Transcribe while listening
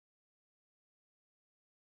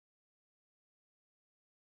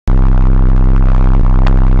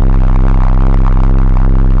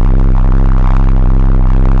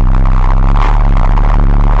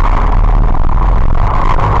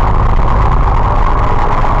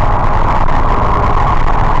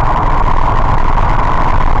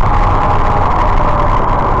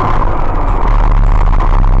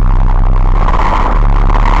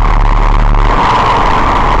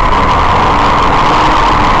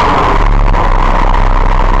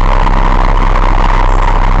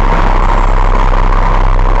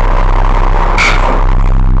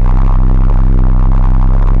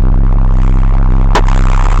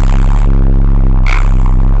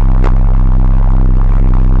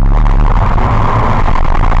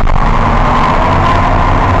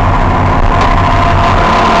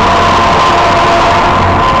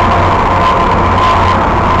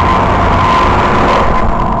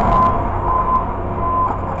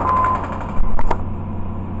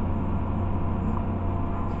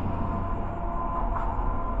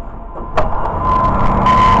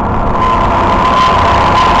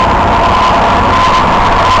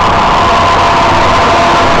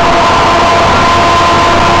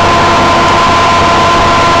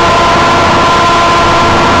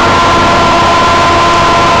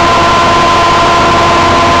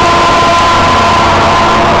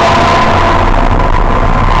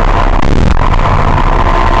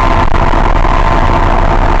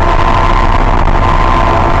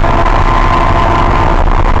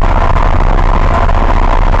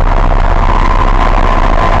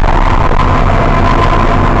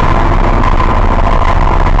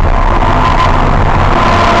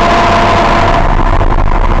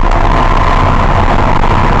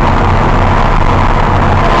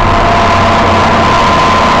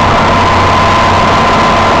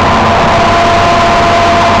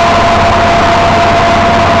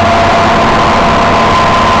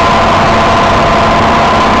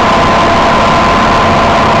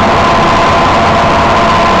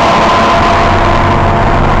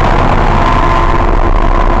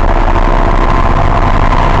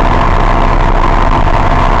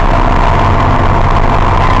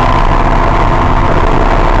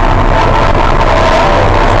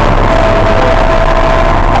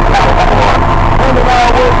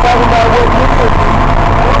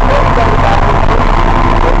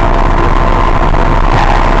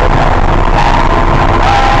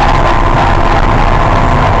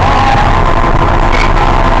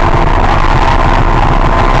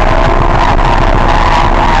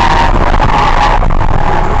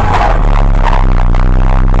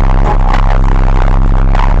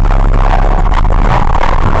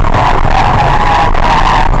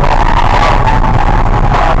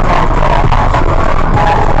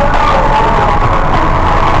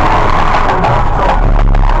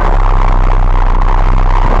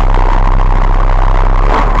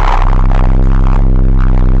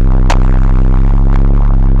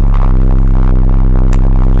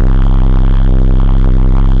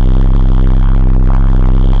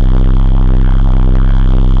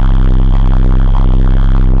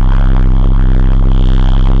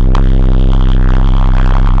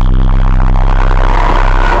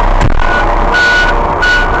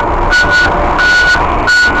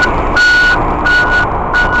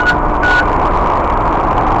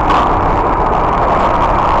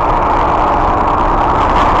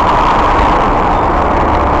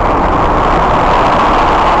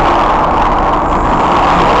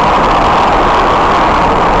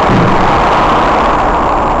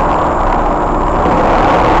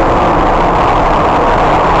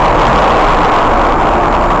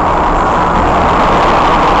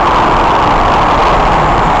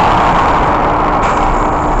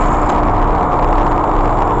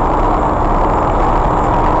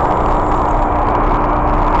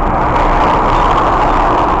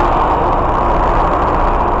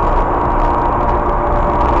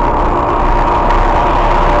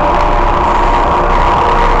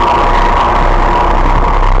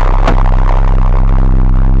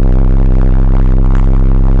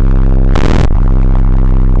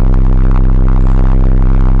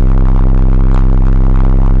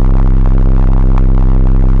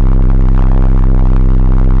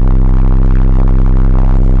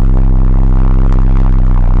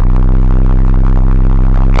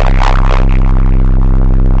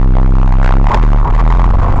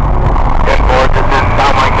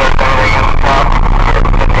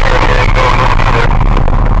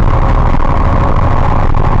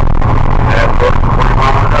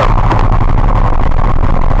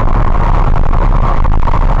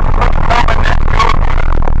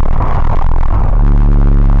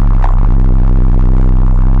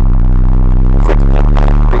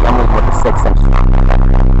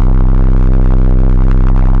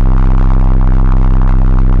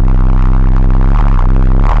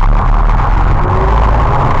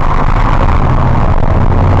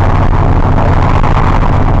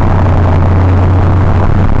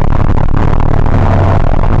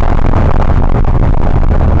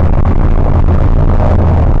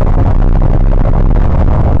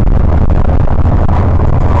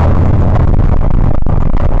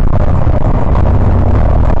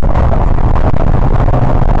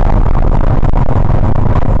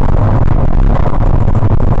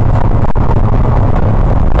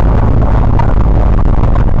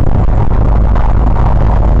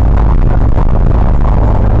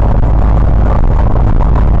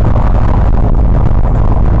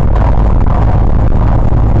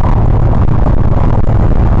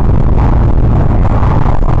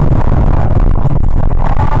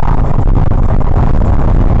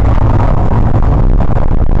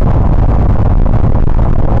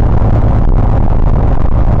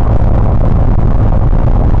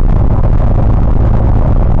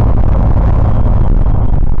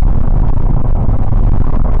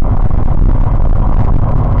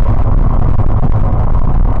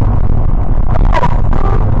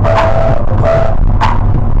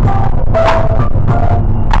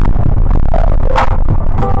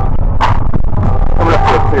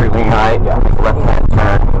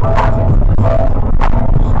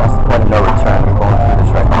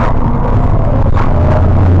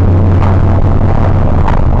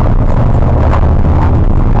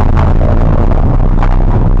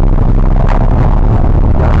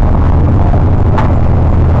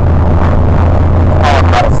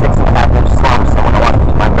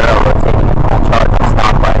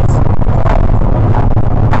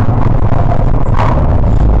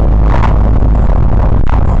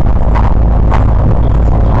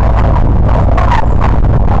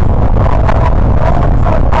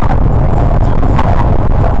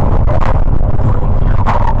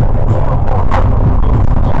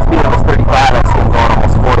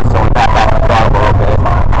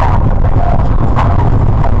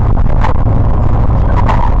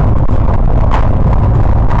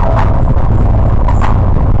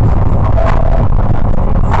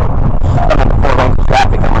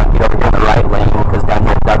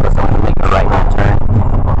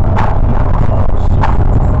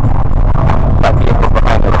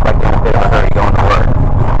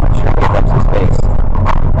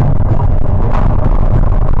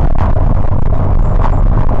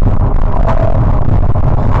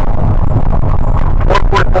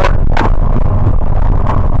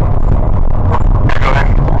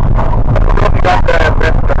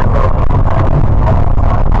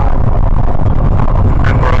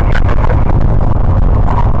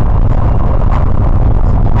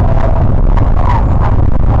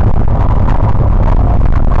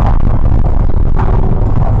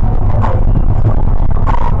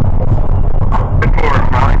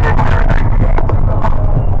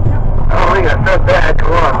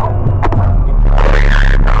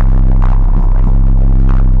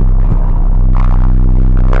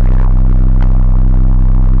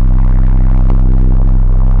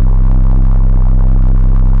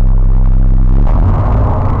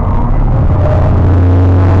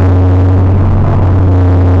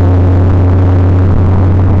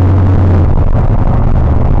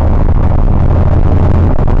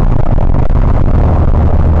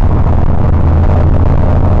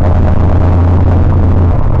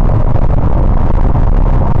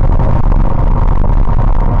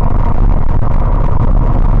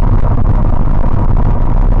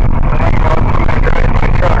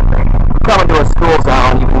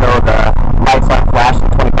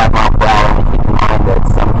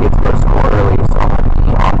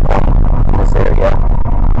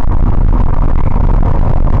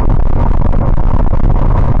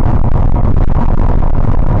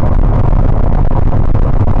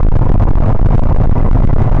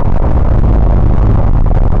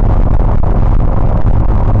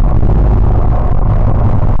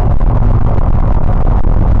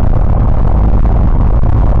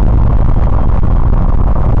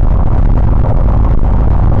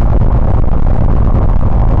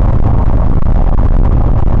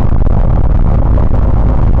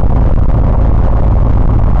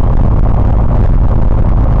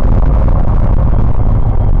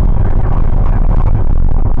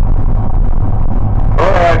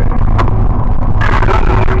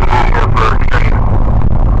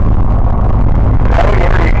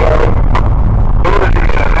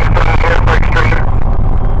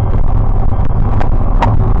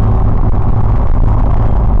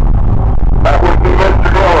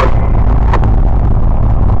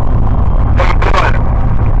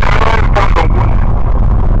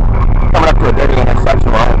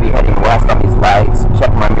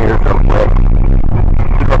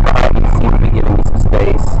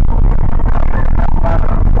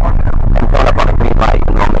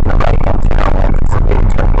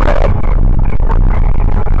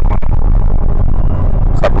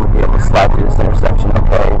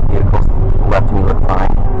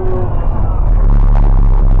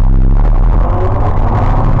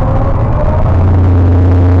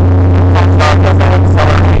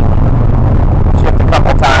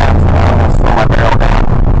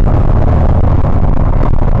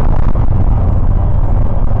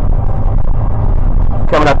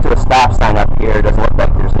coming up to a stop sign up here. It doesn't look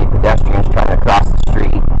like there's any pedestrians trying to cross the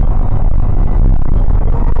street.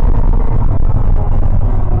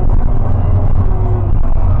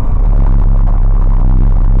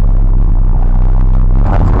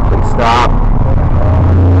 That's a complete stop.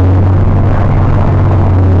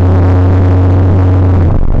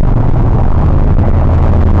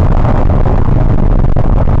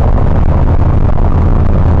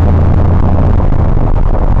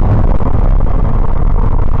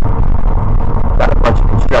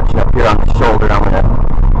 Up here on the shoulder, I'm going to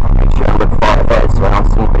make sure I look far ahead so I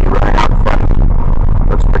don't see anybody running out in front of me.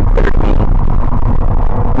 Looks pretty clear to me.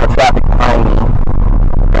 No traffic behind me.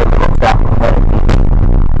 Very little traffic ahead of me.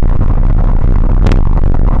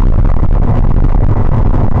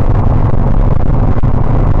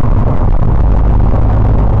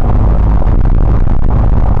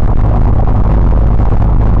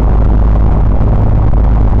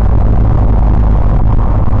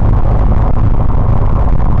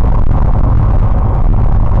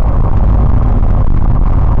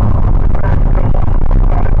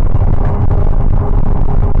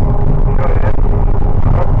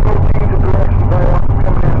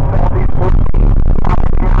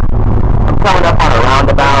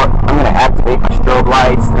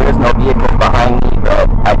 There is no vehicles behind me, but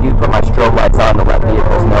I do put my strobe lights on to let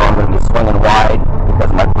vehicles know I'm going to be swinging wide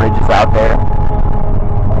because my bridge is out there.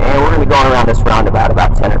 And we're going to be going around this roundabout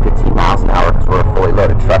about 10 or 15 miles an hour because we're a fully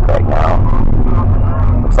loaded truck right now.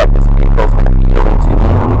 Looks like this vehicle is going to be yielding to me.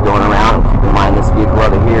 I'm going around. Keep in mind this vehicle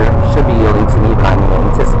over here should be yielding to me, but I'm going to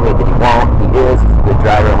anticipate that he won't. He is. He's a good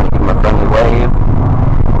driver. I'm going to give him a friendly wave.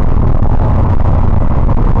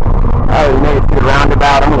 Alright, we made it through the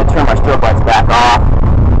roundabout. I'm going to turn my strobe lights back off.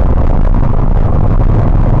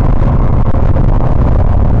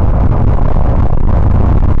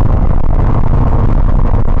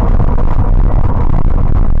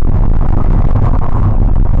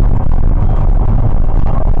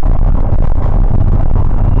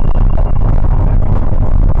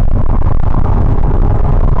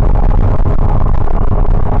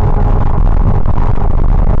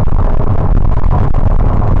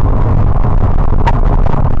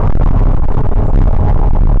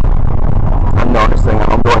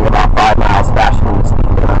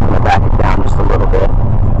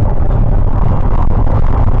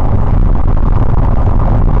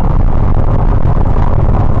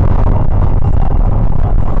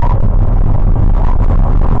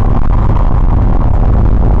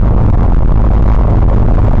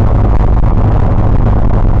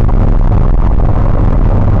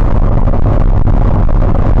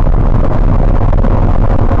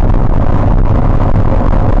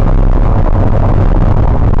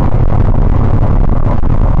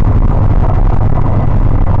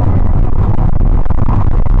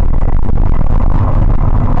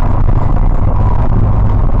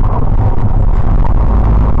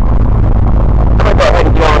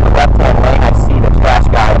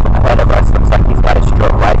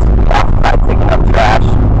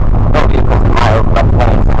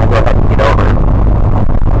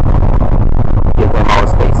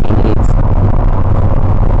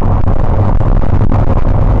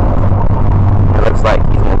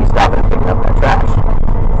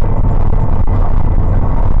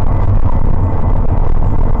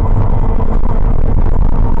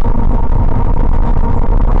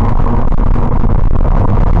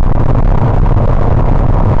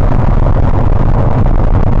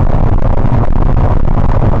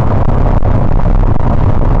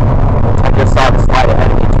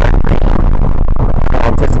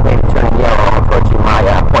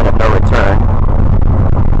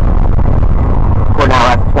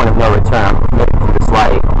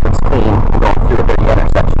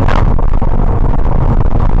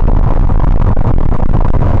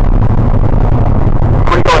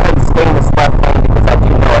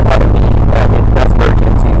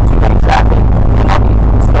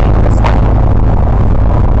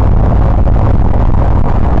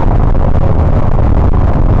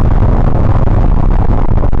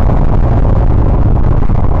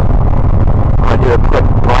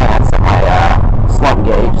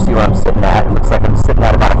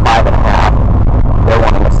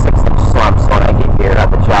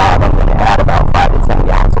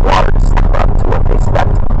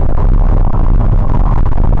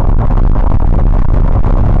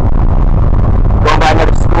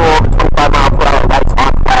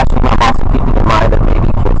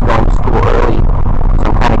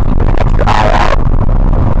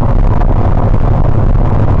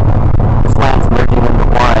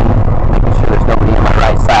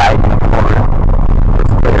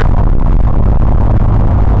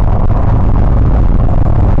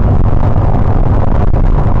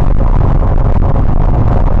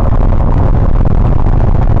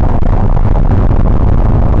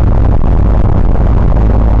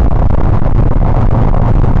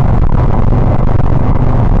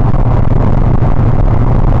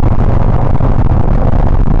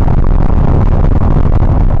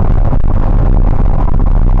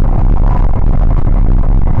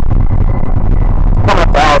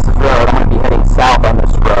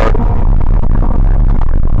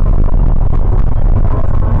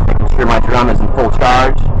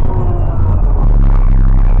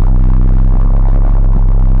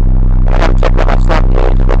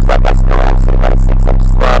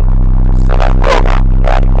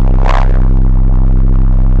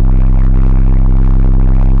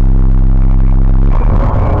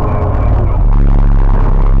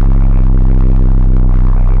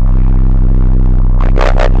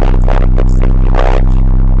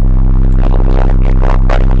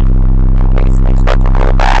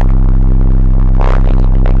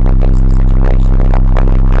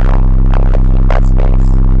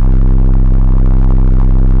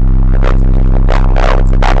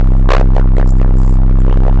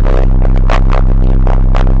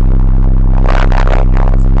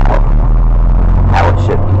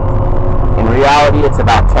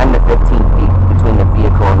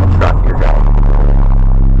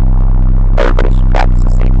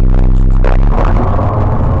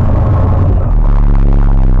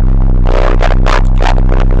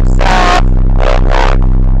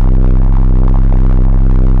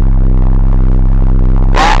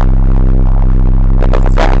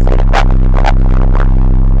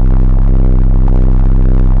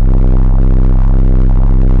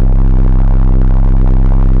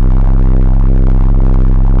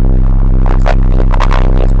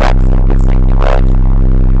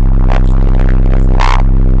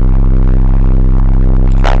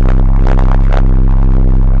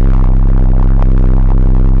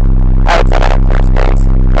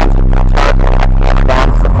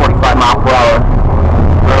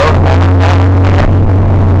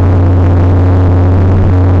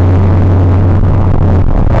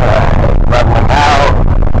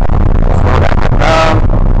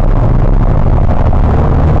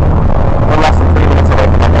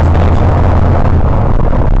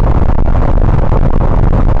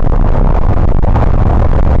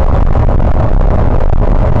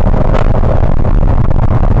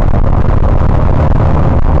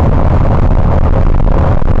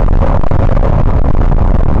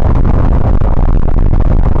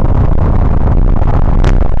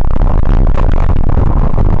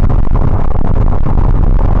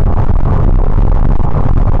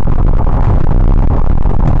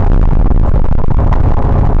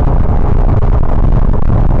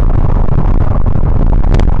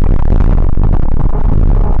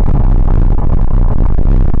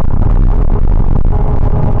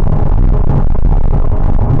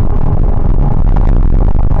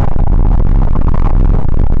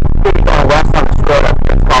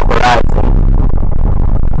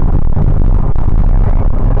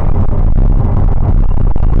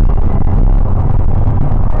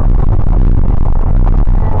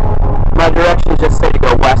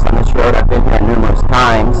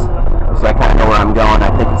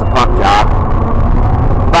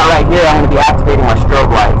 here I'm going to be activating my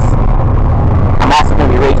strobe lights. I'm also going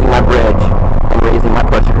to be raising my bridge and raising my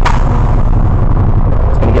pushers.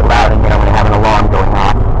 It's going to get loud in here. I'm going to have an alarm going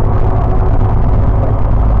off.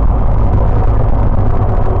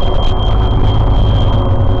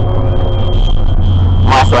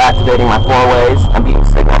 I'm also activating my four-ways. I'm being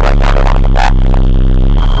signaled right now. I want to get back.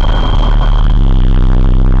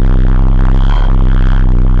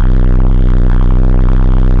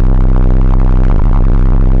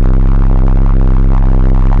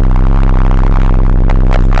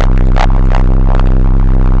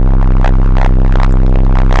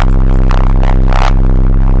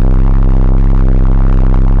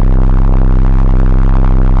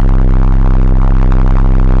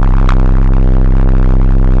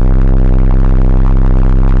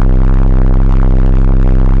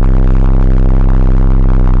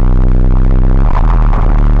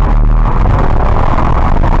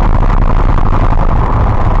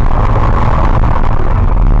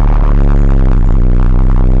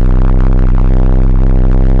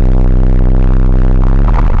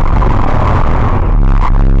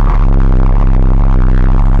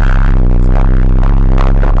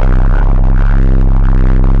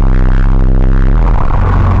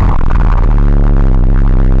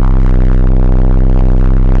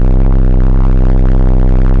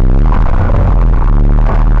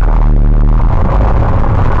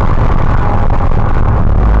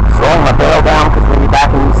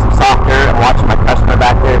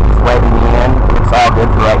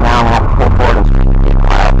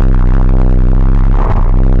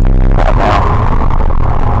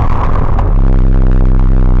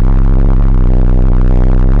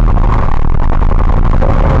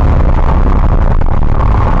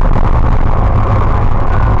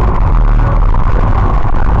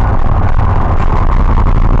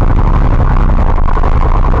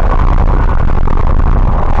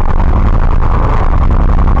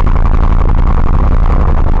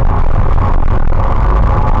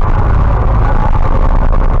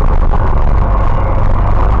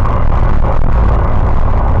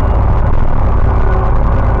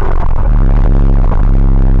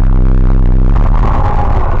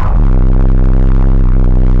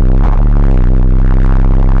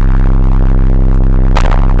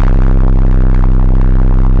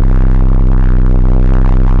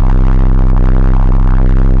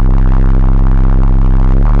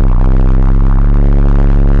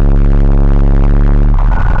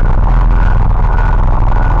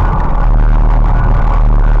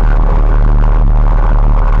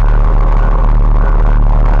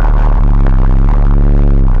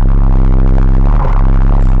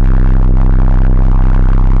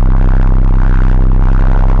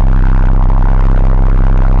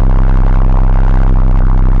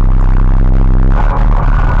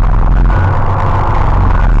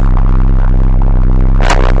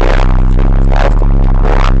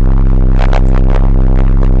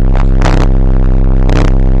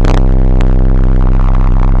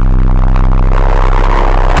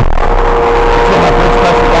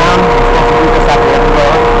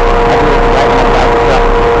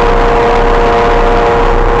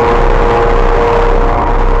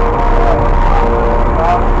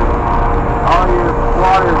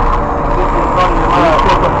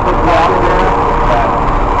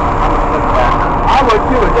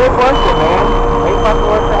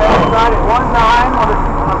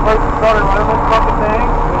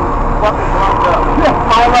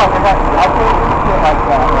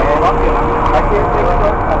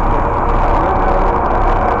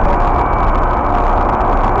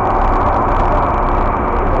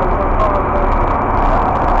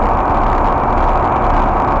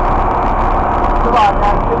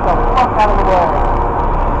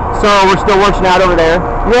 So we're still working out over there?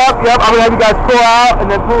 Yep. I'm going to have you guys pull out and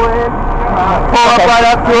then pull in. Pull up right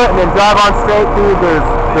up to it and then drive on straight through. There's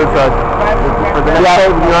a, for the next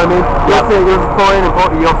page, you know what I mean? You'll see, you'll just pull in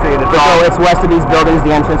and you'll see it. It's west of these buildings,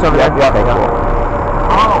 the entrance over there? Yep. Okay, cool.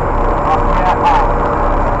 Oh.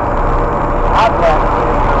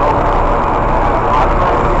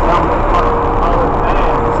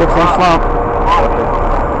 6-inch slump.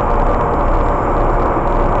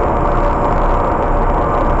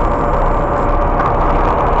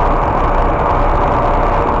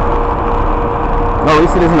 No, at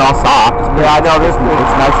least it isn't all soft. Yeah, I know this. It's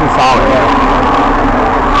nice and solid.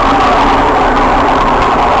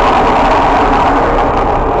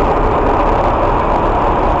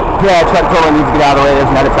 Yeah, truck totally needs to get out of the way. There's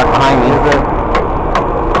another truck behind me.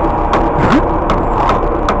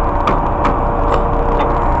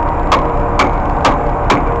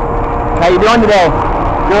 How you doing today?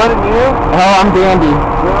 Good, and you? Oh, I'm dandy.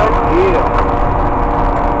 Good, yeah.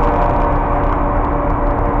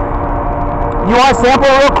 You want to sample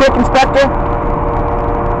real quick, Inspector? Go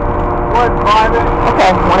ahead and drive it.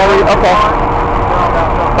 Okay, whenever you, okay.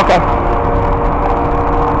 Okay.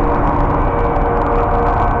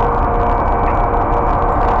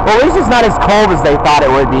 Well, at least it's not as cold as they thought it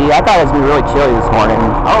would be. I thought it was going to be really chilly this morning.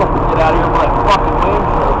 I hope we get out of here with that fucking wind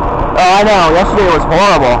chill. Oh, I know. Yesterday was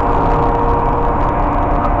horrible.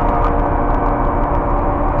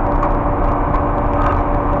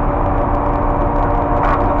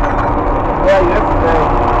 Yeah, yesterday.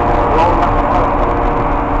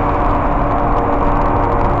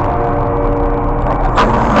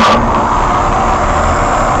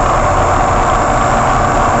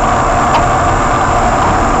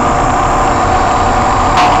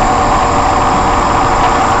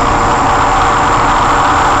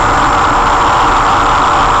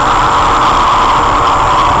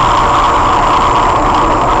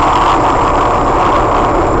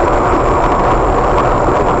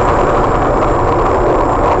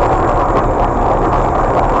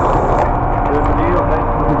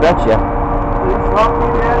 Betcha.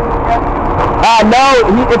 No,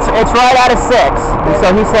 it's right out of 6.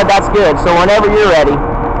 So he said that's good. So whenever you're ready.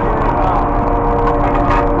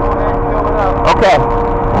 Okay.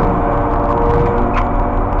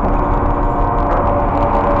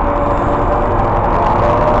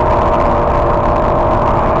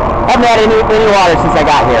 Haven't had any water since I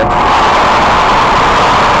got here.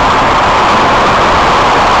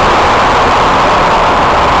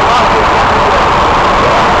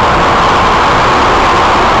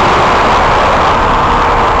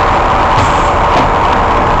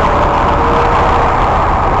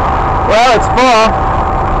 Well, it's full.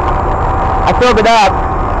 I filled it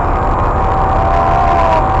up.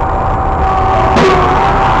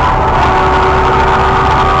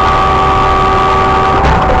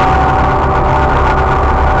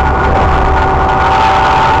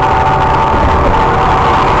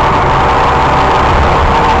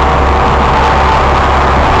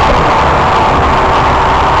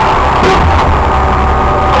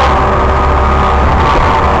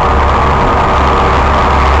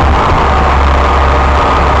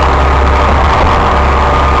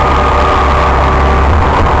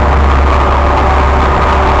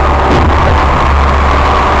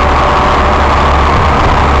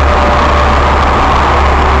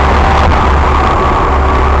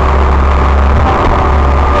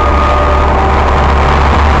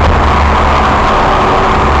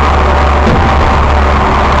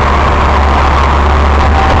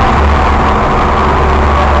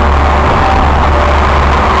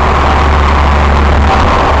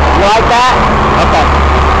 Like that? Okay.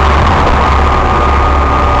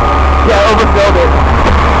 Yeah, overfilled it.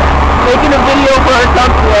 Making a video for our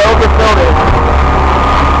company, I overfilled it.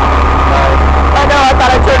 I know, I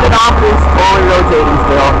thought I turned it off, but it's fully rotating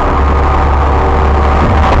still.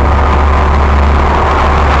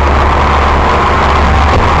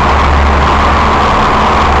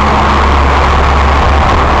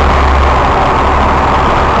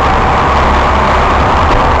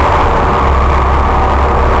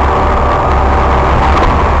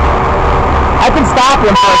 I can stop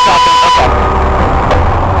him for a second.